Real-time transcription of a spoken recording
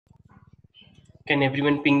Can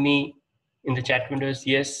everyone ping me in the chat windows?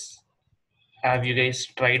 Yes. Have you guys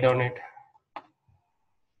tried on it?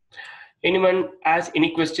 Anyone has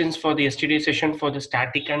any questions for the yesterday session for the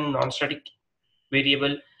static and non-static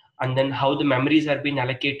variable, and then how the memories are being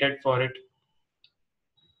allocated for it?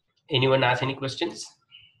 Anyone has any questions?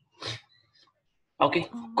 Okay,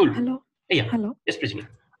 cool. Hello. Yeah. Hello. Yes, Prajini.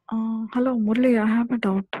 Hello, Murli. I have a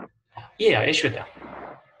doubt. Yeah, Ashwata.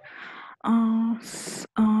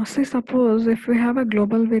 Say, suppose if we have a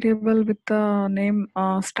global variable with the name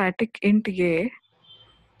static int a.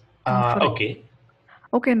 Okay.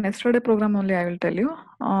 Okay, in yesterday program only I will tell you.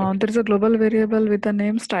 Okay. There is a global variable with the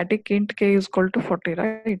name static int k is equal to 40,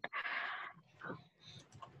 right?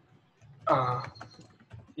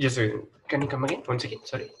 Just can you come again? Once again,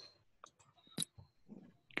 sorry.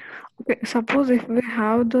 Okay, suppose if we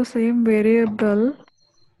have the same variable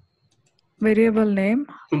name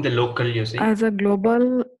In the local, you say? as a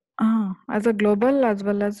global as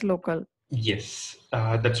well as local. Yes,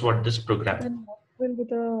 that's what this program. Then what will be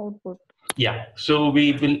the output? Yeah, so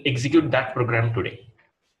we will execute that program today.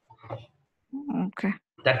 Okay.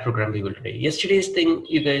 That program we will today. Yesterday's thing,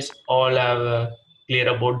 you guys all have clear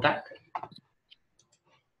about that?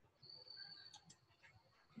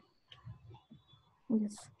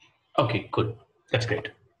 Yes. Okay, good. That's great.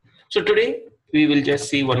 So today we will just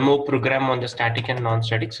see one more program on the static and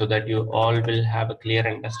non-static so that you all will have a clear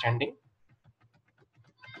understanding.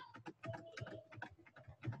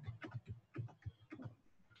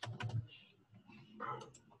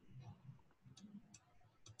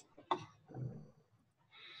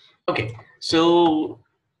 Okay, so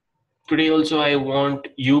today also I want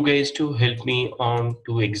you guys to help me on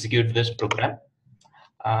to execute this program.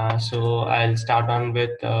 So I'll start on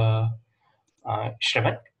with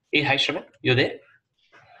Shravan. Hey, hi Shravan, you there?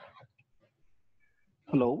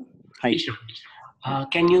 Hello. Hi. Hey,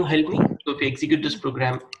 Shravan. Can you help me to execute this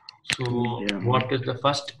program? So Yeah. what is the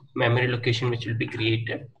first memory location which will be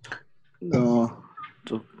created?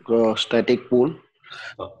 Static pool.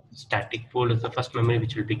 Static pool is the first memory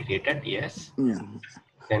which will be created. Yes. Yeah.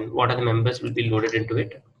 Then what are the members will be loaded into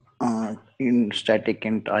it? In static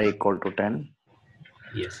int I equal to 10.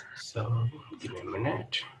 Yes. So give me a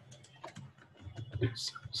minute.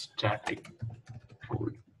 It's static pool.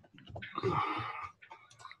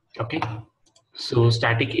 Okay. So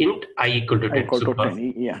static int I equal to 10. I equal to Super.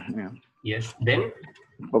 10. Yeah. Yes. Then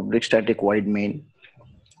public static void main.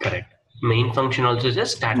 Correct. Main function also is a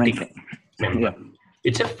static member. Yeah.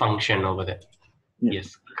 It's a function over there. Yeah.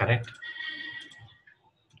 Yes. Correct.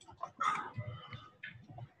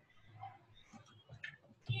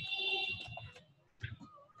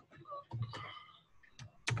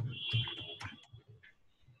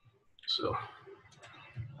 So,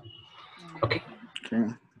 okay.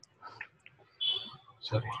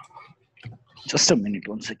 Sorry. Just a minute,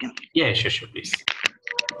 1 second. Yeah, sure, please.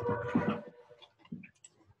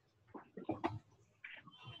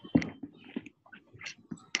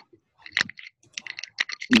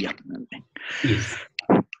 Yeah. Yes.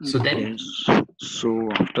 So then.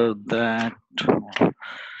 So after that.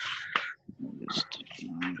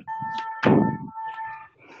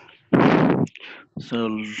 So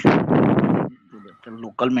the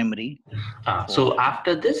local memory. So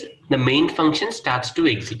after this, the main function starts to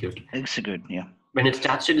execute. Yeah. When it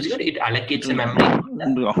starts to execute, it allocates a memory.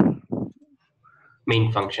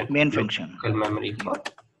 Main function. Local memory for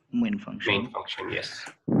main function. Main function. Yes.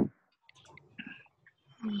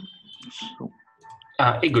 So.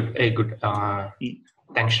 Good.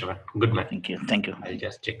 Thanks, Shravan. Good man. Thank you. I'll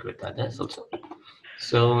just check with others also.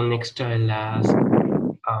 So next I'll ask.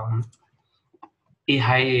 Hey,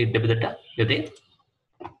 hi, Debadatta. You there?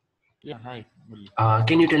 Yeah, hi.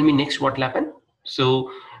 Can you tell me next what will happen?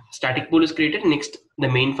 So static pool is created. Next, the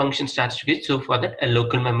main function starts to get. So for that, a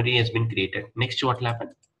local memory has been created. Next, what will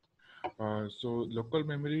happen? So local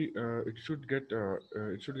memory, it should get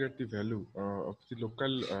the value of the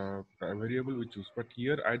local variable we choose. But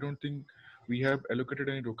here, I don't think we have allocated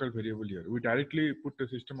any local variable here. We directly put the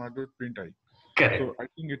system out print I. Correct. So I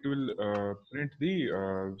think it will print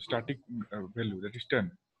the static value, that is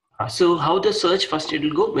 10. So how the search first it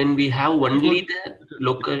will go when we have only the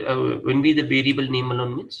local when we the variable name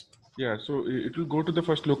alone means? Yeah, so it will go to the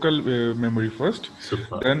first local memory first.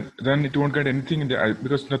 Super. Then it won't get anything in there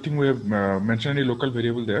because nothing we have mentioned any local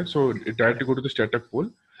variable there. So it directly go to the static pool.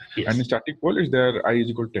 Yes. And in static pool is there I is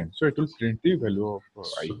equal to 10. So it will print the value of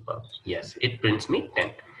I. Super. Yes, it prints me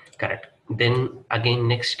 10. Correct. Then again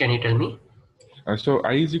next, can you tell me? So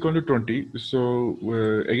I is equal to 20. So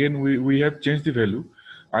again we have changed the value.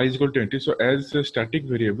 I is equal to 20. So as a static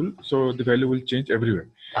variable, so the value will change everywhere.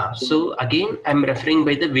 So again, I'm referring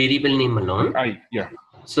by the variable name alone. I, yeah.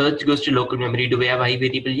 Search goes to local memory. Do we have I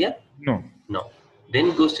variable here? No. No.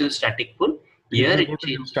 Then goes to the static pool. It Here will it go to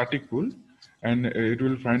the changes. static pool, and it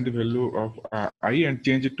will find the value of I and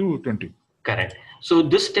change it to 20. Correct. So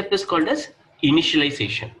this step is called as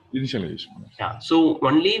initialization. Initialization. Yeah. So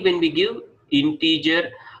only when we give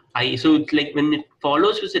integer I, so it's like when it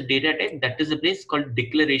follows with a data type, that is a place called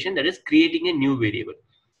declaration, that is creating a new variable.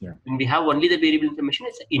 Yeah. When we have only the variable information,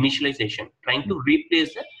 it's initialization, trying to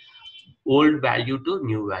replace the old value to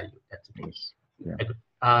new value. That's it. Yes.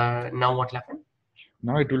 Yeah. Now what happened?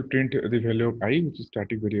 Now it will print the value of I, which is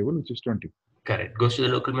static variable, which is 20. Correct. Goes to the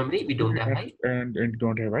local memory. We don't have I. And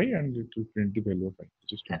don't have I, and it will print the value of I,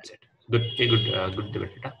 which is 20. That's it. Good. Good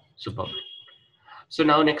data. Superb. So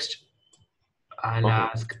now next, I'll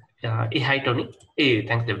ask. Hey, hi Tony. Hey,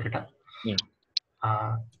 thanks, Devleta. Yeah.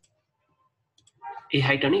 Hey,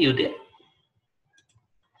 hi Tony. You there?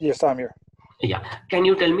 Yes, I'm here. Yeah. Can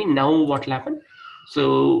you tell me now what will happen?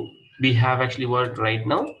 So we have actually worked right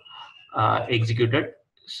now executed.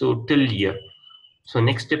 So till here. So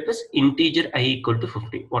next step is integer I equal to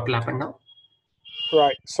 50. What will happen now?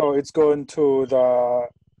 Right. So it's going to do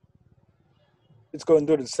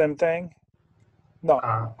the same thing. No.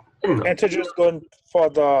 No. Integer is going to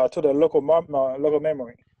the local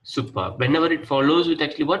memory. Super. Whenever it follows with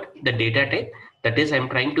actually what the data type, that is I'm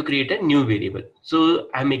trying to create a new variable. So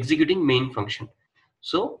I'm executing main function.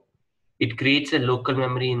 So it creates a local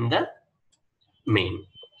memory in the main.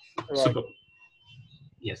 Right. Super.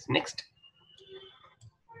 Yes. Next.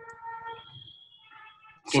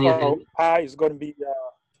 Can you tell me? I is going to be.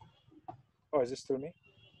 Oh, is this still me?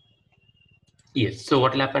 Yes. So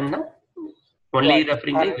what will happen now? Only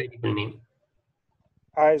referring by variable name.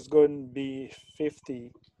 I is going to be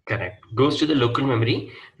 50. Correct. Goes to the local memory.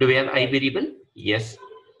 Do we have I variable? Yes.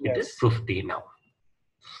 Yes. It is 50 now.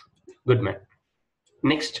 Good man.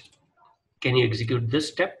 Next, can you execute this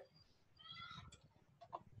step?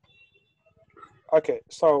 Okay.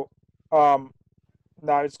 So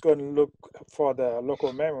now it's going to look for the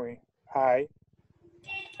local memory I,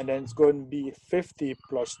 and then it's going to be 50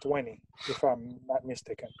 plus 20, if I'm not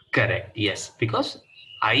mistaken. Correct. Yes, because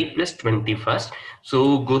I plus 20 first.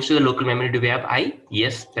 So goes to the local memory. Do we have I?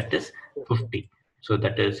 Yes, that is 50. So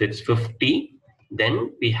that is it's 50.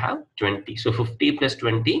 Then we have 20. So 50 plus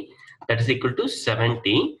 20, that is equal to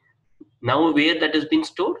 70. Now where that has been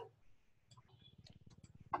stored?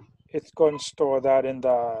 It's going to store that in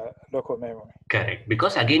the local memory. Correct.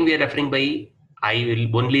 Because again we are referring by I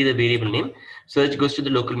will only the variable name. Search goes to the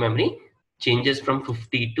local memory, changes from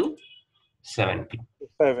 50 to 70.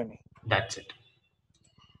 70. That's it.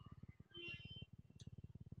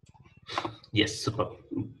 Yes, super.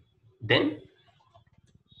 Then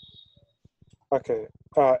okay,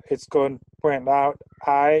 it's going to print out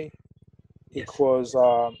I equals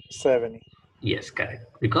 70. Yes, correct.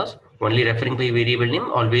 Because only referring by variable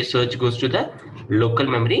name, always search goes to the local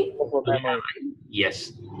memory. Local memory.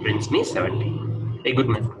 Yes, prints me 70. Hey, good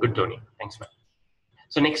man, good Tony. Thanks, man.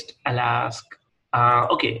 So next, I'll ask.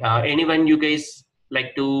 Okay, anyone you guys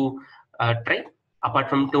like to try apart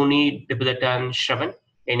from Tony, Dipudata, and Shravan?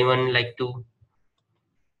 Anyone like to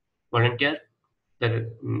volunteer?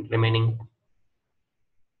 The remaining.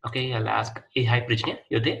 Okay, I'll ask. Hey, hi, Prajna,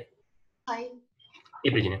 you there? Hi.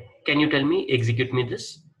 Hey, Prajna, can you tell me, execute me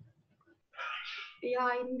this? Yeah,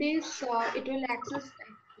 in this, it will access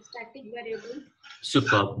static variable.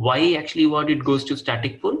 Super. Why actually what it goes to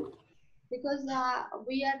static pool? Because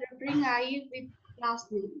we are referring I with class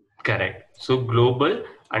name. Correct. So global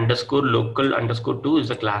underscore local underscore 2 is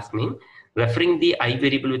the class name. Referring the I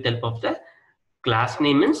variable with help of the class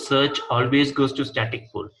name in search always goes to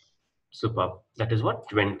static pool. Superb. That is what?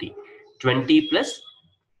 20. 20 plus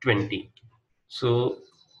 20. So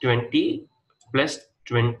 20 plus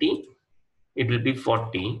 20, it will be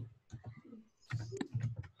 40.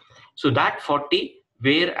 So that 40,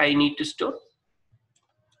 where I need to store?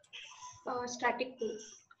 Static pool.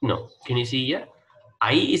 No. Can you see here?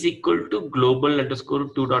 I is equal to global underscore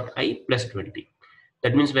 2.I plus 20.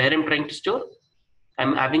 That means where I'm trying to store,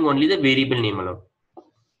 I'm having only the variable name alone.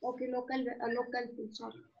 Okay, local pool,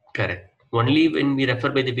 sorry. Correct. Only when we refer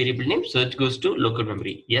by the variable name, search goes to local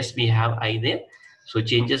memory. Yes, we have I there. So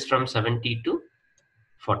changes from 70 to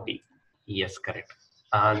 40. Yes, correct.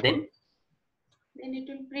 Then it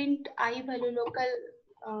will print I value,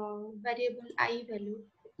 local variable I value.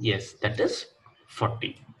 yes, that is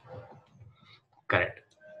 40. Correct.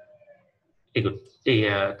 Hey, good.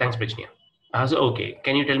 Hey, thanks, Prajna. So, okay.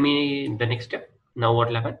 Can you tell me the next step? Now what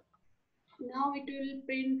will happen? Now it will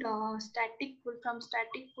print static pool from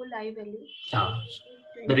static pool I value.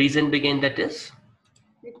 The reason behind that is?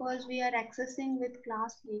 Because we are accessing with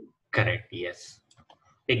class name. Correct, yes.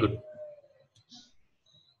 Very good.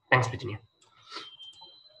 Thanks, Virginia.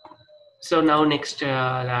 So now next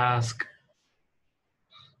I'll ask,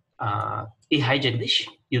 hey, hi Jagdish,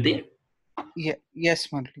 you there? Yeah, yes,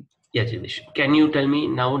 Murali. Yeah, Jagdish. Can you tell me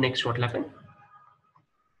now next what will happen?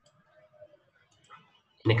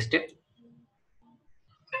 Next step?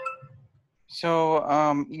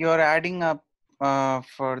 So you're adding up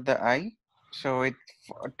for the I. So it's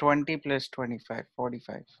 20 plus 25,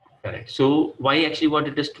 45. Correct. So why actually what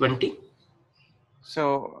it is 20?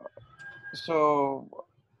 So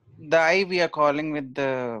the I we are calling with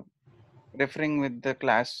the referring with the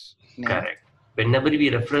class name. Correct. Whenever we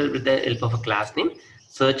refer with the help of a class name,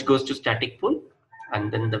 search goes to static pool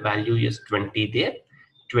and then the value is 20 there.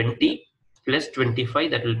 20 plus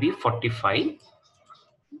 25, that will be 45.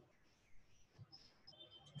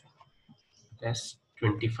 Plus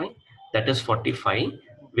 25, that is 45.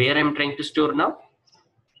 Where I'm trying to store now?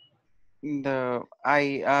 The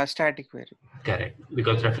I static variable. Correct.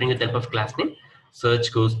 Because referring with the help of class name,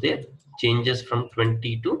 search goes there, changes from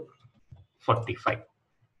 20 to 45.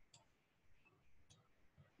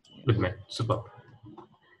 Good man. Super.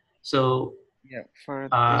 So Yeah, for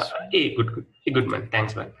this one. hey, good man.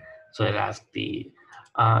 Thanks, man. So I'll ask the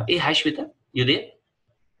hey, hi Shweta, you there?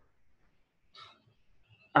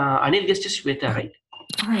 Anil guessed is Shweta, right?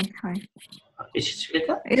 Hi. Is it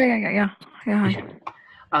Shweta? Yeah.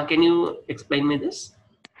 Hi. Can you explain me this?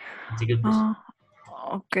 Execute this.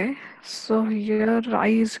 Okay. So here I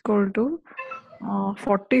is equal to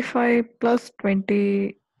 45 plus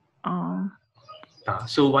 20.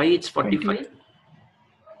 So why it's 45? 20.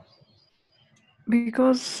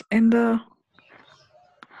 Because in the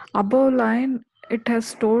above line, it has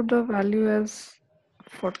stored the value as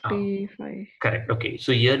 45. Correct. Okay.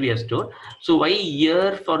 So here we have stored. So why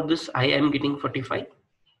here for this I am getting 45?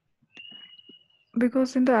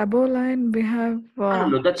 Because in the above line, we have.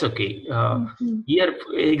 No, that's okay. Mhm. Here,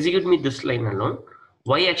 execute me this line alone.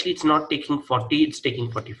 Why actually it's not taking 40, it's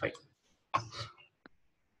taking 45?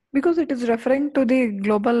 Because it is referring to the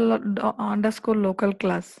global underscore local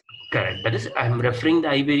class. Correct. That is, I'm referring the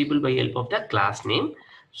I variable by help of the class name.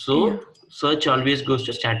 So Yeah. search always goes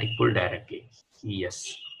to static pool directly. Yes.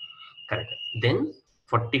 Correct. Then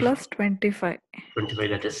 40 Plus 25. 25,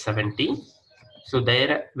 that is 70. So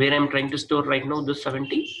there, where I'm trying to store right now, this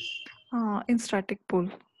 70? In static pool.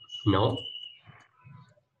 No.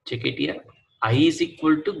 Check it here. I is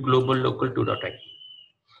equal to global local 2.i.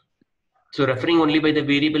 So referring only by the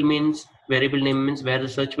variable name means where the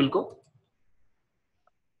search will go?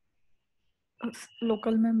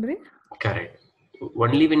 Local memory. Correct.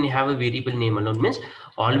 Only when you have a variable name alone means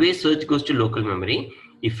always search goes to local memory.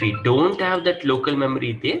 If we don't have that local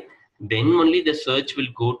memory there, then only the search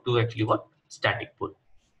will go to actually what? Static pool.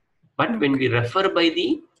 But when we refer by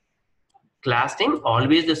the class name,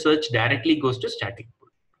 always the search directly goes to static pool.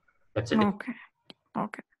 That's it.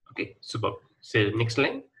 Okay, super. So next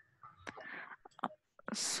line.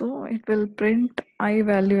 So it will print I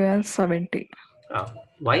value as 70.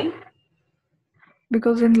 Why?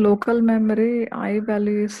 Because in local memory, I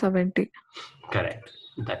value is 70. Correct.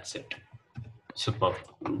 That's it. Super.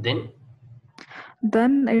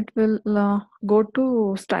 Then it will go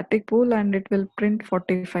to static pool and it will print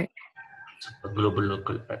 45. Super. Global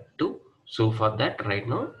local 2. So for that right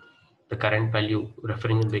now, the current value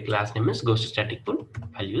referring with the class name is goes to static pool.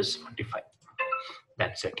 Value is 45.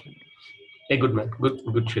 That's it. A good man.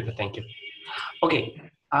 Good Shweta. Thank you. Okay,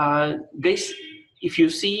 guys, if you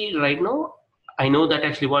see right now, I know that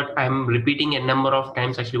actually what I'm repeating a number of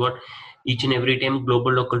times, actually what each and every time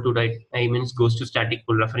global local to I means goes to static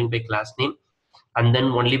pool referring by class name, and then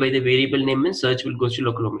only by the variable name means search will go to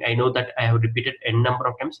local memory. I know that I have repeated a number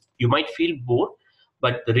of times. You might feel bored,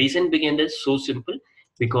 but the reason behind is so simple,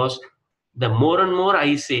 because the more and more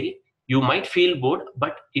I say, you might feel bored,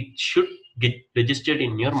 but it should get registered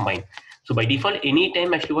in your mind. So by default,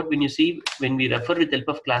 anytime actually what when we refer with help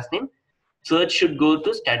of class name, search should go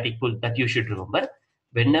to static pool. That you should remember.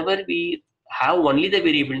 Whenever we have only the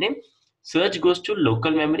variable name, search goes to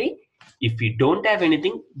local memory. If we don't have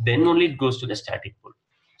anything, then only it goes to the static pool.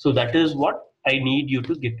 So that is what I need you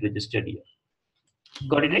to get registered here.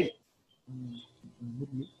 Got it right?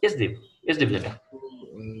 Yes, Dev. Yes, Dev.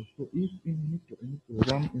 So if in any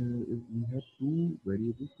program if we have two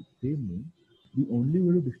variables with same name, the only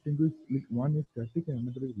way to distinguish, like one is static and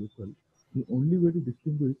another is local, the only way to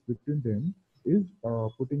distinguish between them is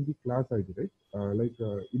putting the class ID, right?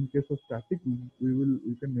 In case of static,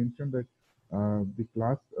 we can mention that the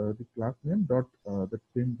class name dot that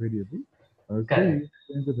same variable. So Correct.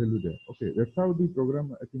 we change the value there. Okay, that's how the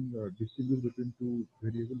program I think distinguishes between two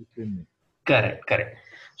variables with same name. Correct.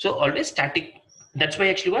 So always static. That's why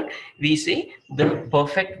actually what we say the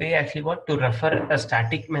perfect way actually what to refer a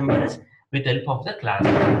static member is with help of the class.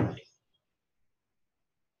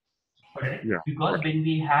 Correct? Yeah. Because when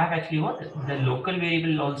we have actually what the local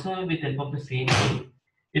variable also with help of the same name,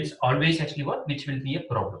 it's always actually what which will be a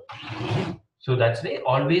problem. So that's why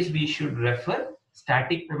always we should refer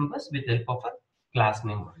static members with help of a class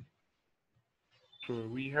name. So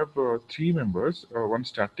we have three members, one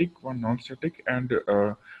static, one non-static, and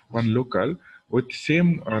one local with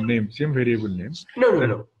same name, same variable name.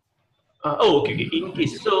 No. Okay. In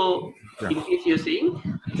case so, Yeah. in case you're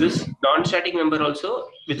saying this non-static member also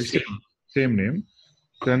with It's same. same name.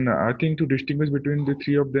 Then I think to distinguish between the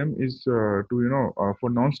three of them is to for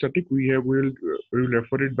non-static we will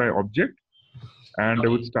refer it by object, and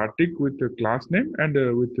with static with the class name, and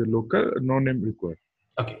with the local no name required.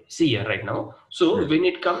 Okay, see here right now. So Yes. when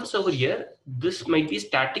it comes over here, this might be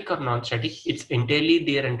static or non-static. It's entirely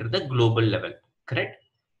there under the global level, correct?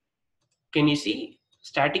 Can you see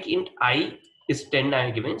static int I is 10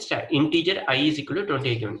 I given, integer I is equal to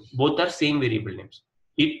 20 I given. Both are same variable names.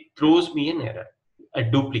 It throws me an error, a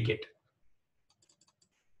duplicate.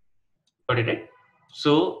 Got it right?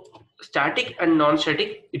 So static and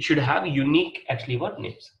non-static, it should have unique actually what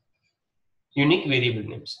names? Unique variable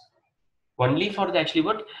names. Only for the actually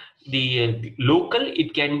what the local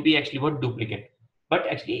it can be actually what duplicate, but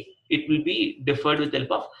actually it will be deferred with help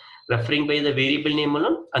of referring by the variable name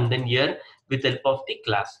alone, and then here with help of the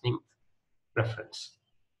class name reference.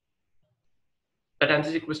 That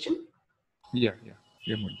answers your question. Yeah.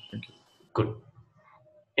 Modi. Thank you. Good.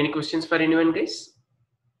 Any questions for anyone, guys?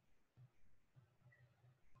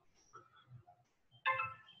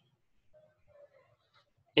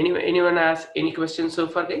 Anyone has any questions so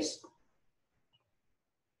far, guys?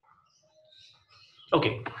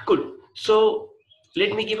 Okay, cool. So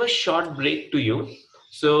let me give a short break to you.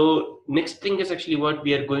 So next thing is actually what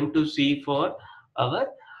we are going to see for our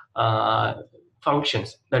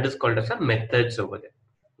functions. That is called as a methods over there.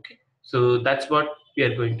 Okay, so that's what we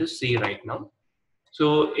are going to see right now.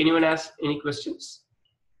 So anyone has any questions?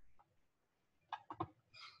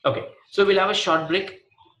 Okay, so we'll have a short break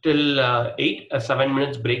till 8, a 7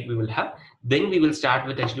 minutes break we will have. Then we will start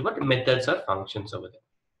with actually what methods or functions over there.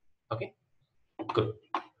 Okay, good.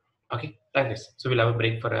 Okay, thanks. So we'll have a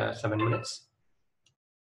break for 7 minutes.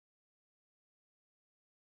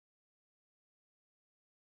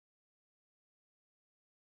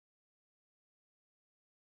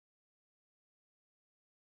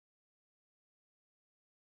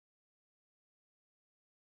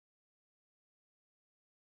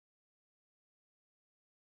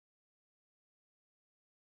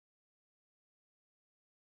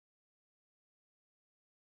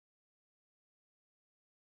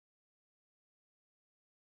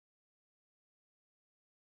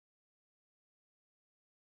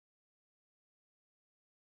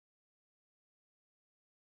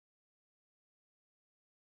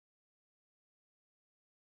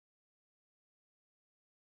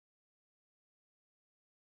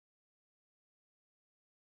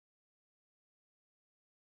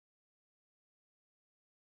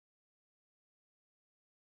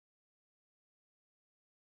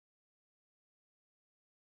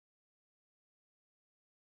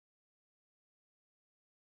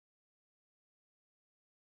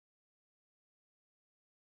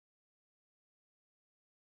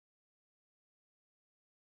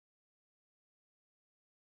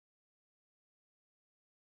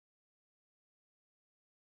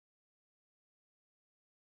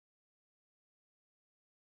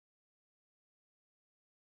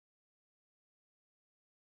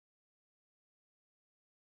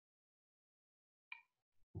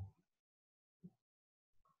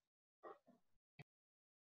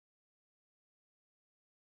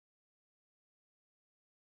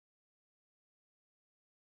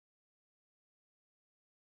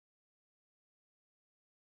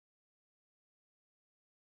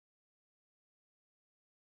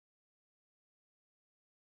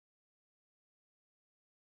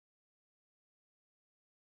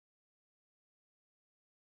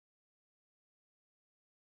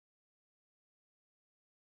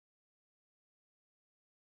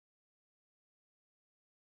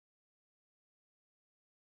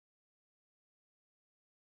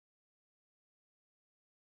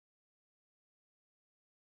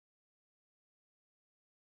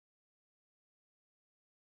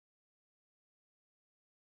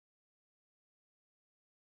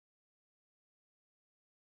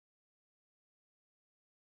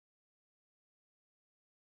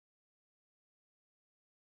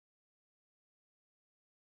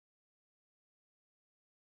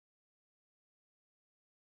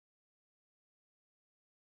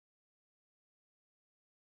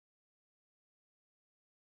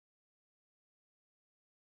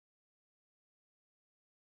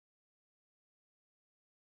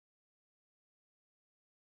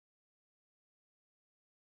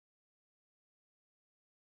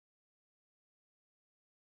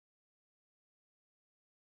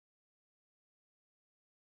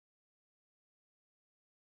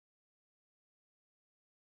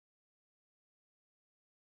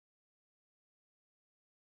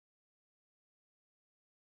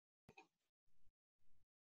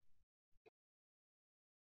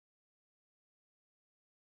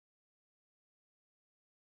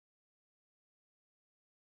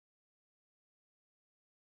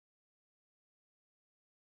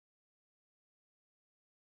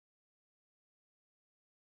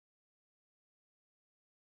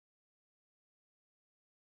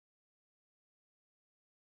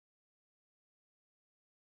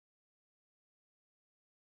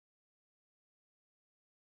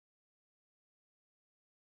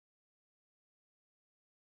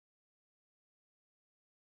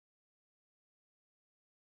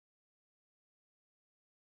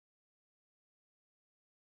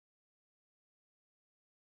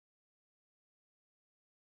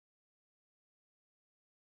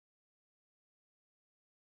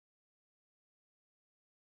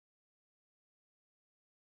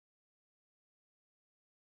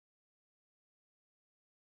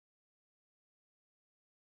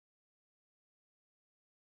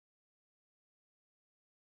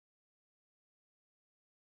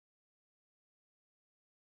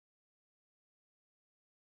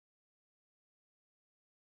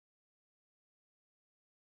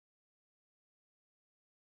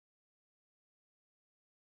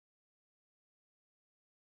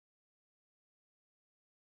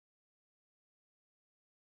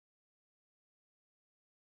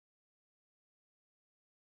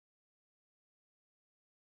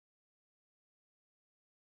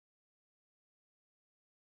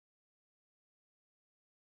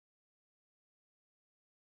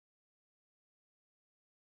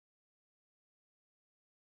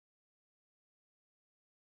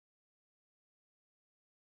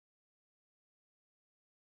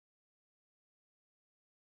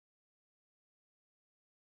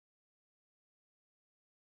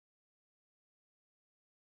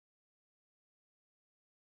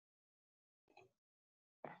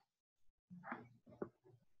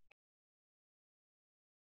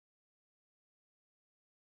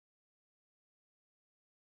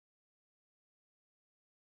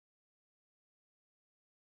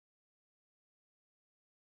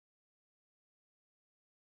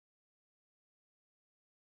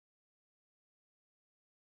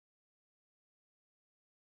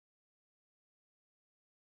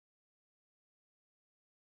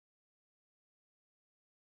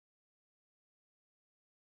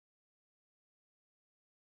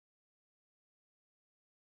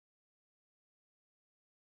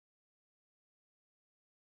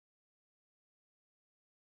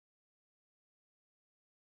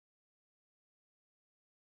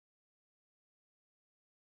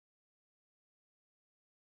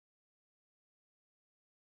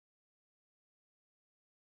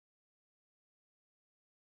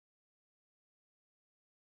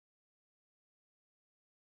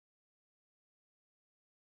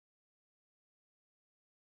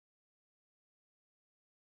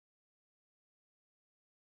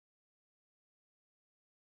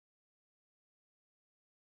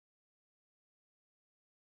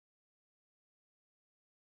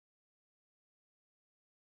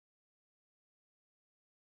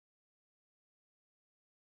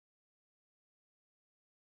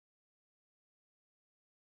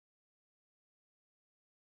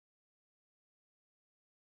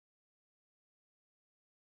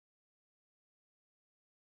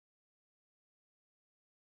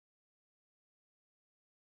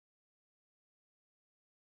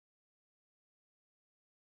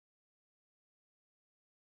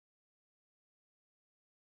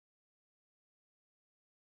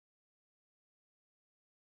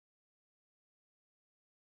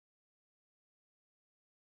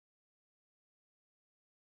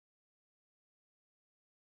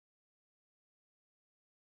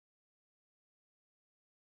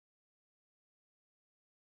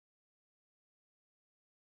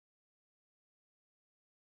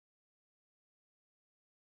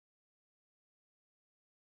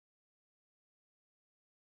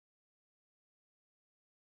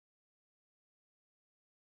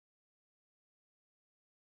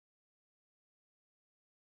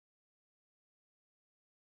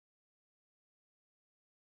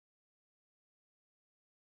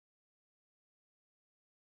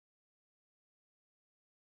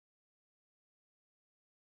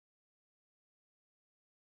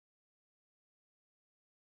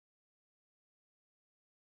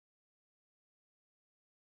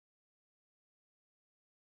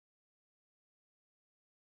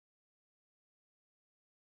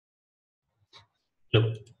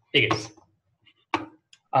 Look, hey guys.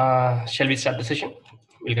 Shall we start the session?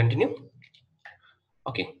 We'll continue.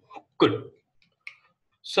 Okay, good.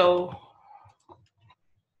 So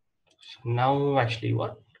now actually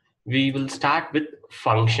what? We will start with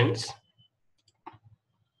functions.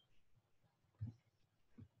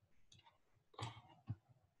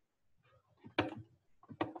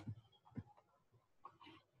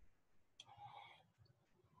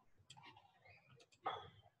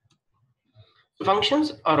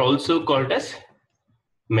 Functions are also called as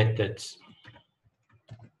methods.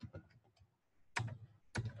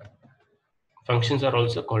 Functions are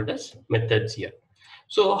also called as methods here.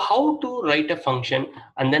 So how to write a function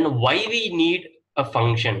and then why we need a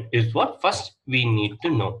function is what first we need to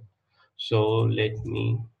know. So let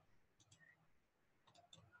me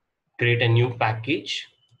create a new package.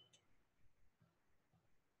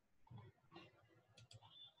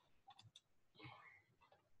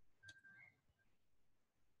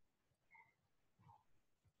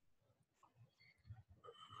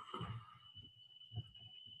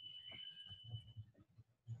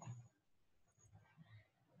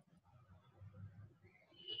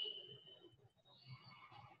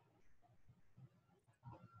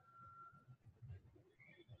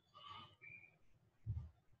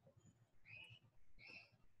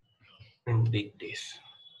 And weekdays.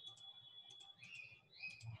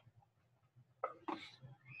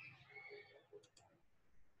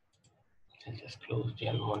 I'll just close the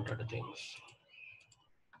unwanted things.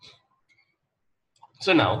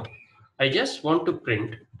 So now I just want to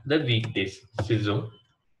print the weekdays. So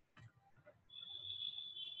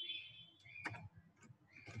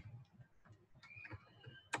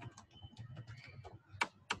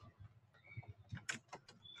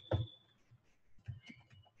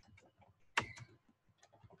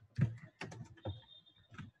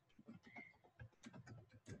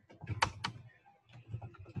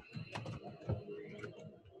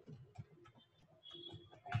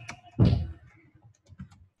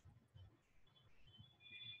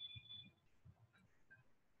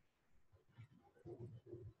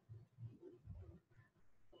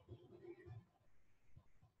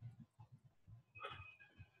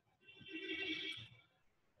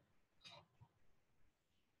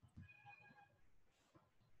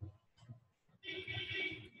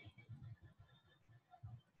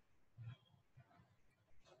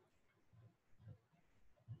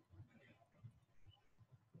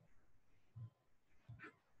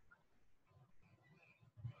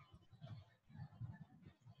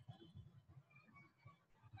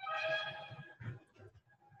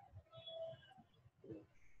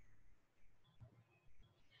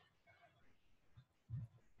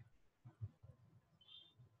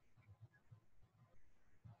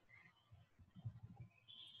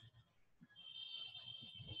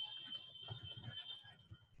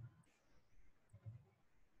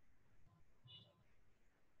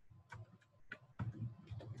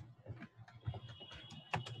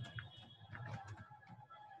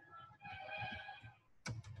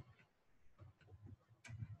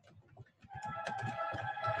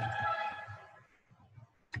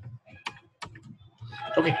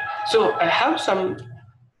okay, so I have some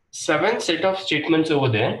 7 set of statements over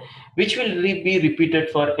there, which will be repeated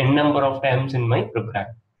for n number of times in my program.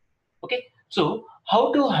 Okay, so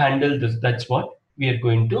how to handle this? That's what we are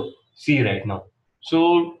going to see right now.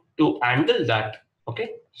 So to handle that, okay,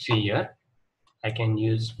 see here, I can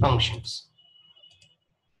use functions.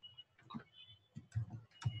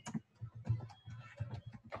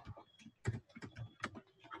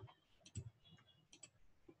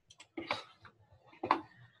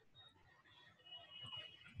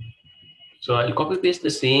 So I'll copy paste the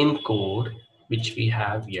same code which we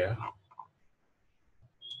have here.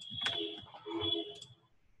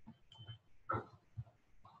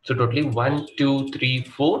 So totally 1, 2, 3,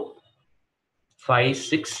 4, 5,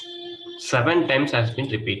 6, 7 times has been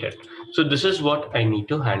repeated. So this is what I need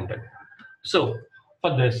to handle. So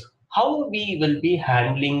for this, how we will be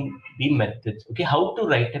handling the methods? Okay, how to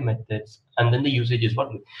write a methods and then the usage is what.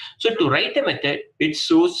 So to write a method, it's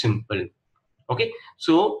so simple. Okay,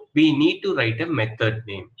 so we need to write a method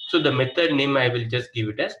name. So the method name I will just give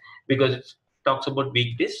it as, because it talks about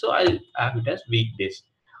weekdays, so I'll have it as weekdays.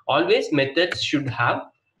 Always methods should have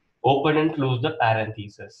open and close the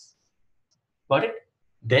parentheses. Got it?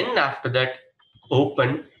 Then after that,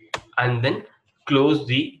 open and then close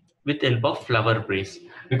the with help of flower brace,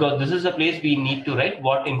 because this is a place we need to write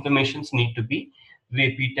what informations need to be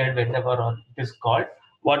repeated whenever it is called,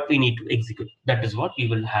 what we need to execute. That is what we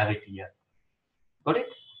will have it here. Got it?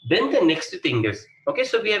 Then the next thing is, okay,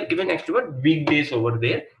 so we have given extra word weekdays over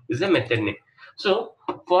there is a method name. So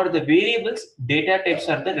for the variables, data types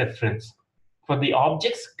are the reference. For the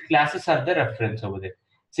objects, classes are the reference over there.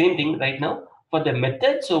 Same thing right now. For the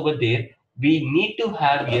methods over there, we need to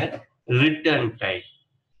have a return type.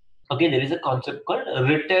 Okay, there is a concept called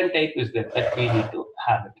return type is there that we need to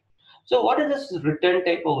have it. So what is this return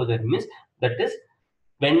type over there means? That is,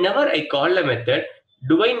 whenever I call a method,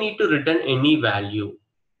 do I need to return any value?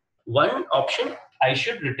 One option I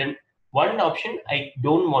should return, one option I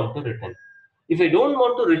don't want to return. If I don't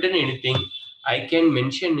want to return anything, I can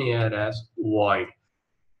mention here as void.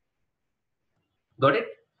 Got it?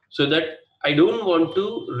 So that I don't want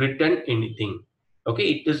to return anything. Okay,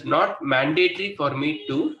 it is not mandatory for me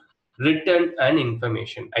to return an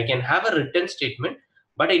information. I can have a return statement,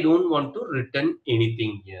 but I don't want to return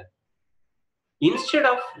anything here. Instead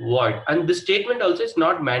of void, and this statement also is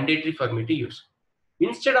not mandatory for me to use.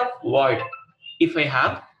 Instead of void, if I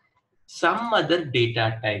have some other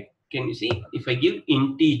data type, can you see? If I give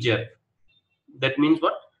integer, that means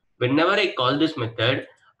what? Whenever I call this method,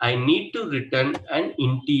 I need to return an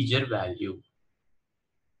integer value.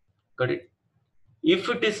 Got it? If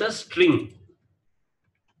it is a string,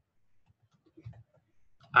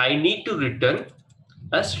 I need to return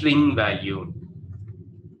a string value.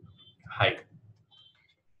 Hi.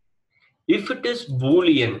 If it is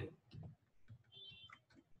boolean,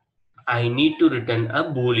 I need to return a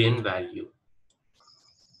boolean value.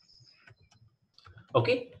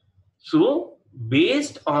 Okay. So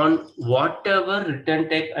based on whatever return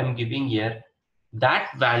type I'm giving here,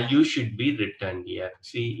 that value should be returned here.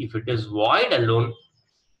 See, if it is void alone,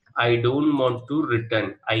 I don't want to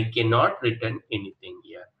return. I cannot return anything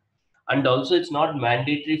here. And also it's not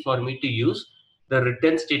mandatory for me to use the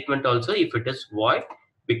return statement also if it is void,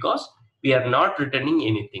 because we are not returning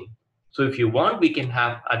anything. So if you want, we can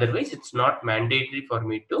have, otherwise it's not mandatory for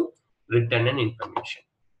me to return an information.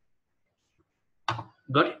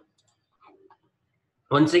 Got it?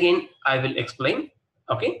 Once again, I will explain.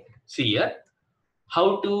 Okay, see here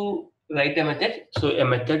how to write a method. So a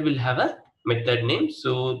method will have a method name.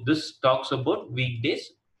 So this talks about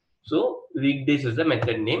weekdays. So weekdays is the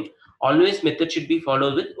method name. Always method should be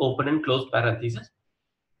followed with open and close parentheses.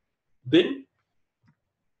 Then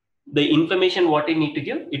the information what I need to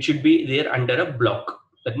give, it should be there under a block.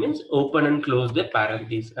 That means open and close the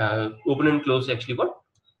parentheses. Open and close actually what?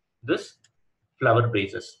 This flower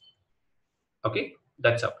braces. Okay,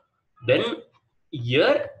 that's up. Then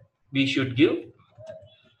here we should give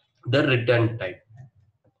the return type.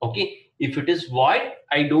 Okay, if it is void,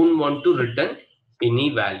 I don't want to return any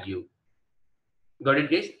value. Got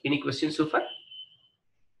it, guys? Any questions so far?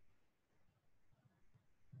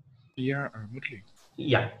 Yeah, Murli.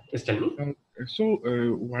 Yeah, just tell me.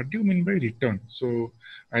 What do you mean by return? So,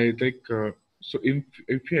 I like so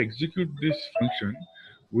if you execute this function,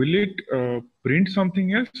 will it print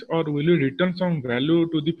something else, or will you return some value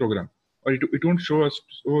to the program, or it won't show us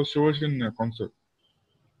in console?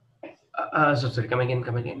 So sorry, come again,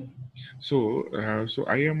 come again. So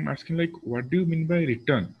I am asking, like, what do you mean by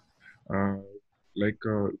return? It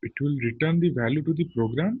will return the value to the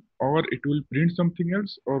program, or it will print something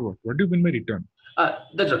else, or what? What do you mean by return?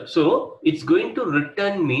 That's right. So it's going to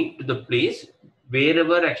return me to the place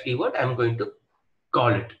wherever actually what I'm going to call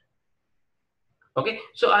it. Okay,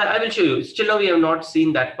 so I will show you. Still now we have not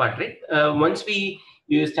seen that part, right? Once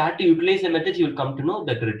you start to utilize the methods, you will come to know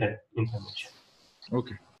that return information.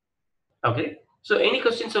 Okay. Okay. So any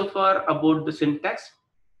questions so far about the syntax?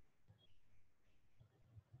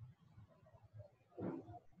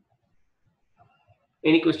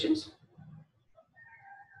 Any questions?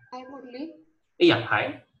 Hi, Murli. Yeah,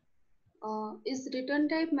 hi. Is return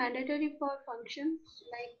type mandatory for functions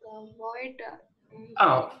like void?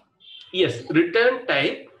 Yes, return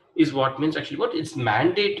type is what means actually what it's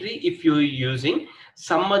mandatory if you're using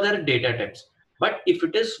some other data types. But if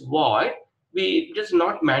it is void, it is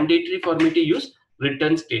not mandatory for me to use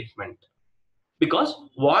return statement, because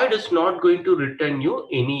void is not going to return you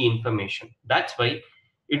any information. That's why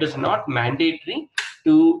it is not mandatory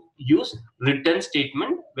to use return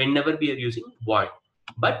statement whenever we are using void.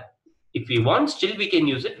 But if we want, still we can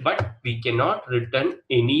use it, but we cannot return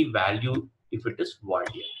any value if it is void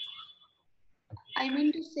here. I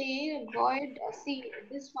mean to say void, see,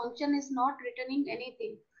 this function is not returning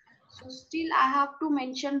anything. So still I have to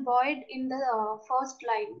mention void in the first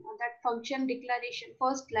line, that function declaration,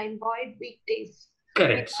 first line, void weekdays.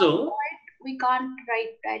 Correct. So void, we can't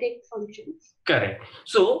write direct functions. Correct.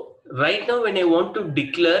 So right now when I want to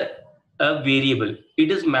declare a variable,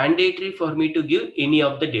 it is mandatory for me to give any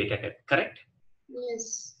of the data type, correct?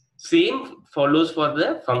 Yes. Same follows for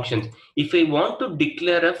the functions. If I want to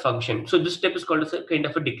declare a function, so this step is called as a kind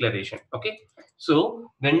of a declaration. Okay,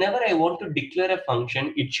 so whenever I want to declare a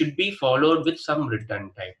function, it should be followed with some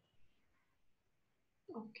return type.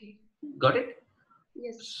 Okay. Got it?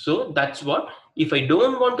 Yes. So that's what, if I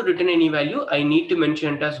don't want to return any value, I need to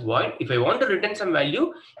mention it as void. If I want to return some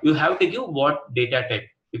value, you have to give what data type.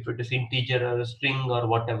 If it is integer or a string or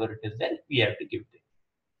whatever it is, then we have to give it.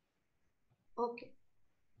 Okay.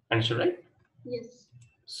 Understood, right? Yes.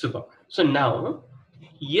 Super. So now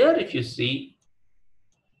here, if you see,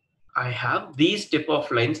 I have these type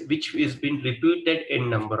of lines which is been repeated in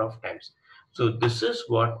number of times. So this is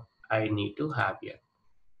what I need to have here.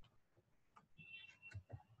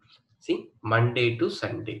 See, Monday to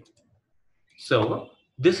Sunday. So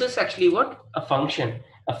this is actually what? A function.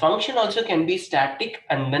 A function also can be static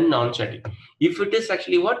and then non-static. If it is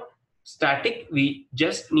actually what? Static, we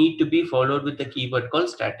just need to be followed with the keyword called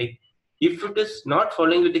static. If it is not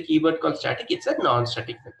following with the keyword called static, it's a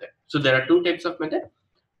non-static method. So there are two types of method.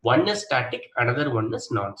 One is static, another one is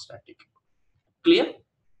non-static. Clear?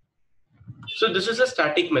 So this is a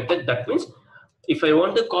static method. That means if I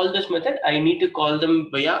want to call this method, I need to call them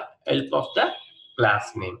via help of the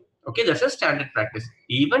class name. Okay, that's a standard practice.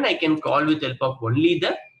 Even I can call with help of only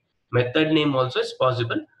the method name also is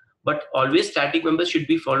possible, but always static members should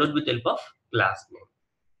be followed with help of class name.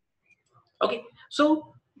 Okay,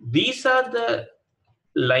 so these are the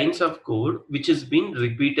lines of code which has been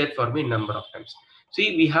repeated for me number of times.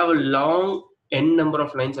 See, we have a long n number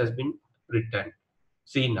of lines has been written.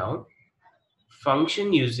 See now,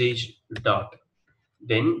 function usage dot,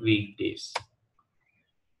 then weekdays.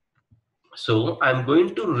 So I'm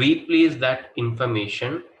going to replace that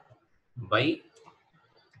information by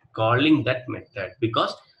calling that method,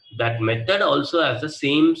 because that method also has the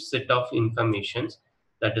same set of informations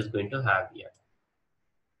that is going to have here.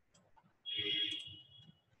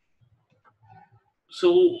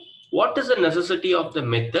 So what is the necessity of the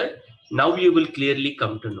method? Now you will clearly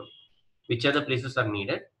come to know which are the places are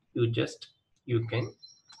needed. You can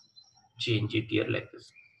change it here like this.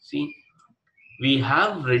 See, we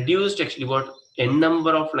have reduced actually what n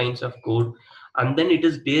number of lines of code, and then it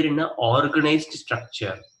is there in an organized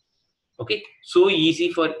structure. Okay, so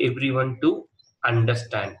easy for everyone to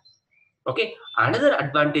understand. Okay, another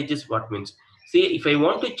advantage is what means, see, if I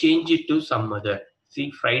want to change it to some other,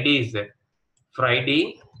 see, Friday is there,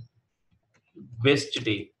 Friday West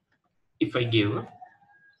day. If I give,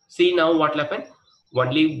 see now what will happen,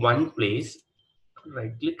 only one place,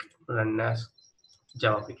 right click, run as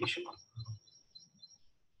Java application,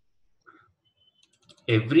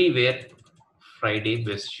 everywhere Friday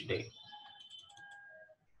West day.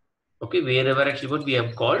 Okay, wherever actually what we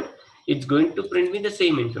have called, it's going to print me the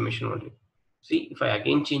same information only. See, if I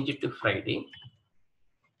again change it to Friday,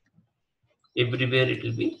 everywhere it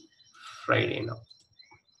will be Friday now.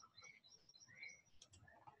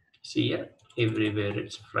 See here, everywhere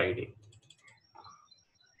it's Friday.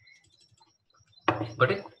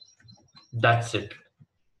 Got it? That's it.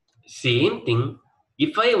 Same thing.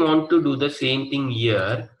 If I want to do the same thing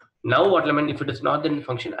here, now what I mean, if it is not in the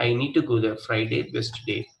function, I need to go there, Friday West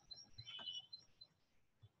day.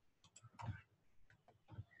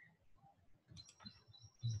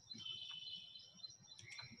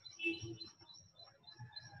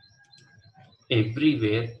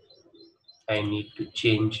 Everywhere I need to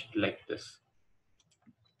change like this.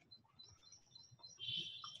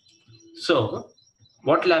 So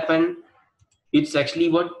what will happen? It's actually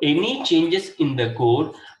what, any changes in the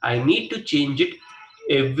code, I need to change it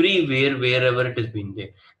everywhere wherever it has been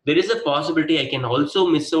there. There is a possibility I can also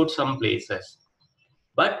miss out some places.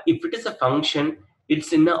 But if it is a function,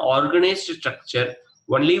 it's in an organized structure.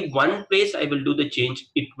 Only one place I will do the change.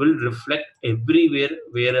 It will reflect everywhere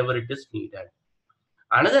wherever it is needed.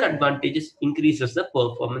 Another advantage is increases the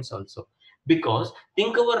performance also. Because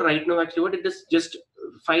think over right now, actually what it is, just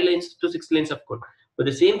 5 lines to 6 lines of code. But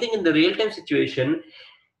the same thing in the real-time situation,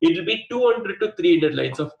 it will be 200 to 300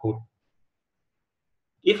 lines of code.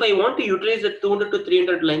 If I want to utilize the 200 to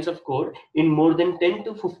 300 lines of code in more than 10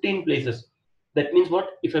 to 15 places, that means what?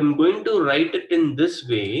 If I'm going to write it in this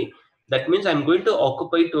way, that means I'm going to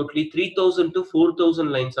occupy totally 3000 to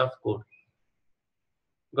 4000 lines of code.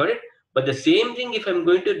 Got it? But the same thing, if I'm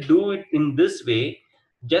going to do it in this way,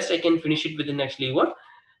 just I can finish it within actually what?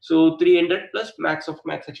 So 300 plus max of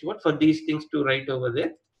max actually what? For these things to write over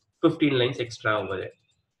there, 15 lines extra over there.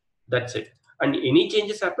 That's it. And any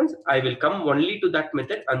changes happens, I will come only to that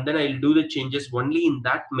method and then I'll do the changes only in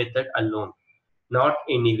that method alone, not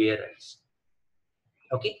anywhere else.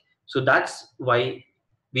 Okay, so that's why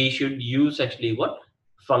we should use actually what?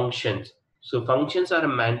 Functions. So functions are a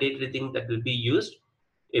mandatory thing that will be used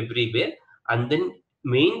everywhere. And then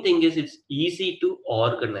main thing is it's easy to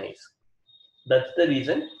organize. That's the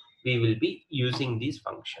reason we will be using these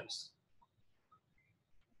functions.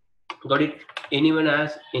 Got it? Anyone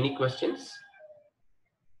has any questions?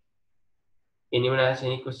 Anyone has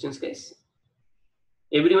any questions, guys?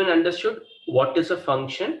 Everyone understood what is a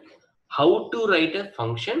function, how to write a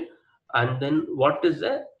function, and then what is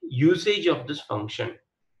the usage of this function.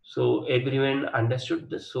 So everyone understood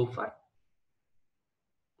this so far?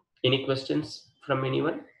 Any questions from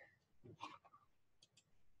anyone?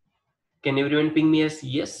 Can everyone ping me as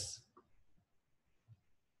yes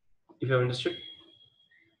if you have understood?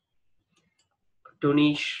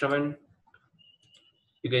 Tony, Shravan,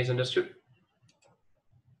 you guys understood?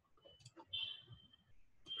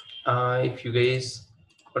 If you guys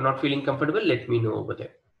are not feeling comfortable, let me know over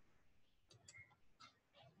there.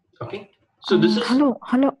 Okay. So this is hello,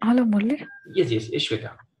 Murli. yes,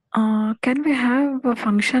 Ishweta. Can we have a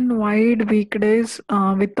function wide weekdays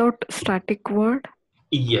without static word?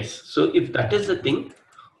 Yes. So if that is the thing,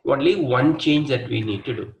 only one change that we need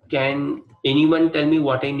to do. Can anyone tell me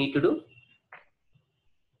what I need to do?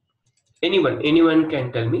 Anyone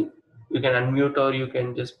can tell me. You can unmute or you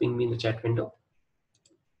can just ping me in the chat window.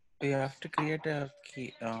 You have to create a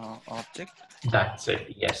key object. That's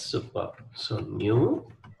it. Yes, super. So new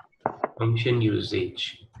function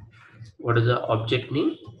usage. What is the object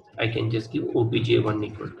name? I can just give obj1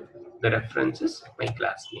 equal to. The reference is my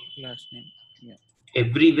class name. Class name. Yeah.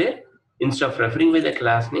 Everywhere, instead of referring with the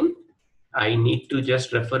class name, I need to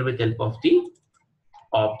just refer with help of the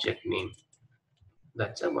object name.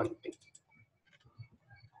 That's a one thing.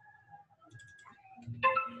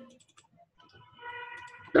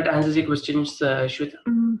 That answers your questions, Shweta?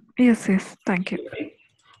 Yes, thank you. Right.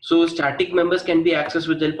 So static members can be accessed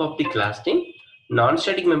with help of the class name.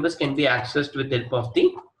 Non-static members can be accessed with help of the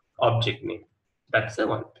object name. That's the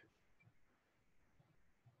one thing.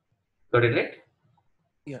 Got it right?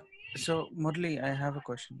 Yeah. So Murli, I have a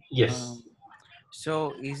question. Yes.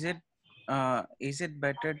 So is it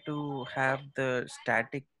better to have the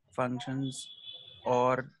static functions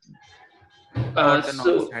or the So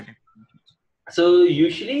non-static functions? So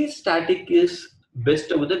usually static is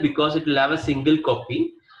best over there because it will have a single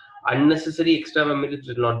copy. Unnecessary extra memory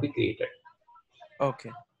will not be created.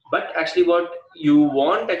 Okay. But actually what you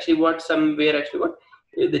want, the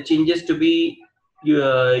changes to be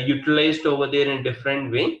utilized over there in a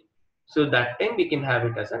different way. So that time we can have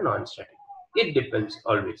it as a non-static. It depends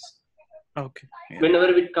always. Okay. Yeah. Whenever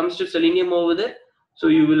it comes to Selenium over there, so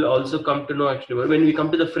you will also come to know actually when we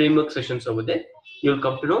come to the framework sessions over there, you'll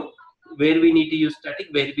come to know where we need to use static,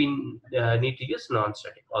 where we need to use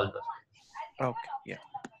non-static, all those. Okay. Yeah.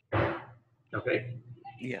 Okay.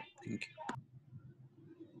 Yeah. Thank you.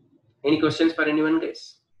 Any questions for anyone,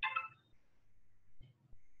 guys?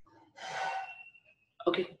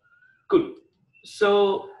 Okay, cool.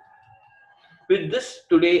 So with this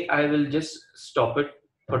today, I will just stop it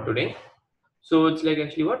for today. So it's like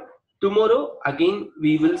actually what tomorrow again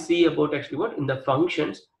we will see about actually what in the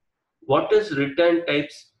functions, what is return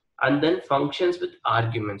types and then functions with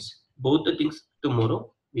arguments. Both the things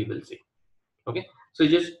tomorrow we will see. Okay, so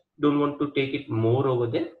just don't want to take it more over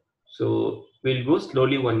there. So we'll go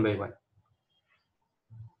slowly one by one.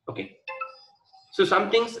 Okay. So some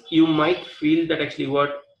things you might feel that actually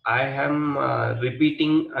what I am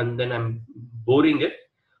repeating and then I'm boring it.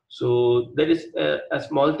 So there is a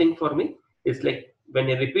small thing for me. It's like when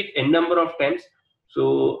you repeat n number of times,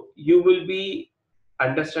 so you will be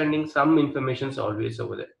understanding some informations always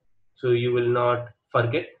over there. So you will not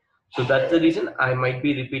forget. So that's the reason I might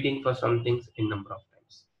be repeating for some things in number of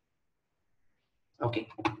times. Okay,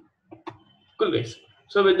 cool guys.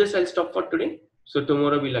 So with this I'll stop for today. So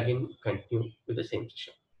tomorrow we'll again continue with the same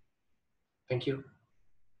session. Thank you.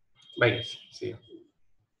 Bye guys. See you.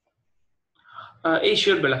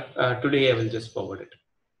 Sure, Bella. Today I will just forward it.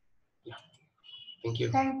 Yeah. Thank you.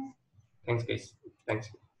 Thanks. Thanks, guys. Thanks.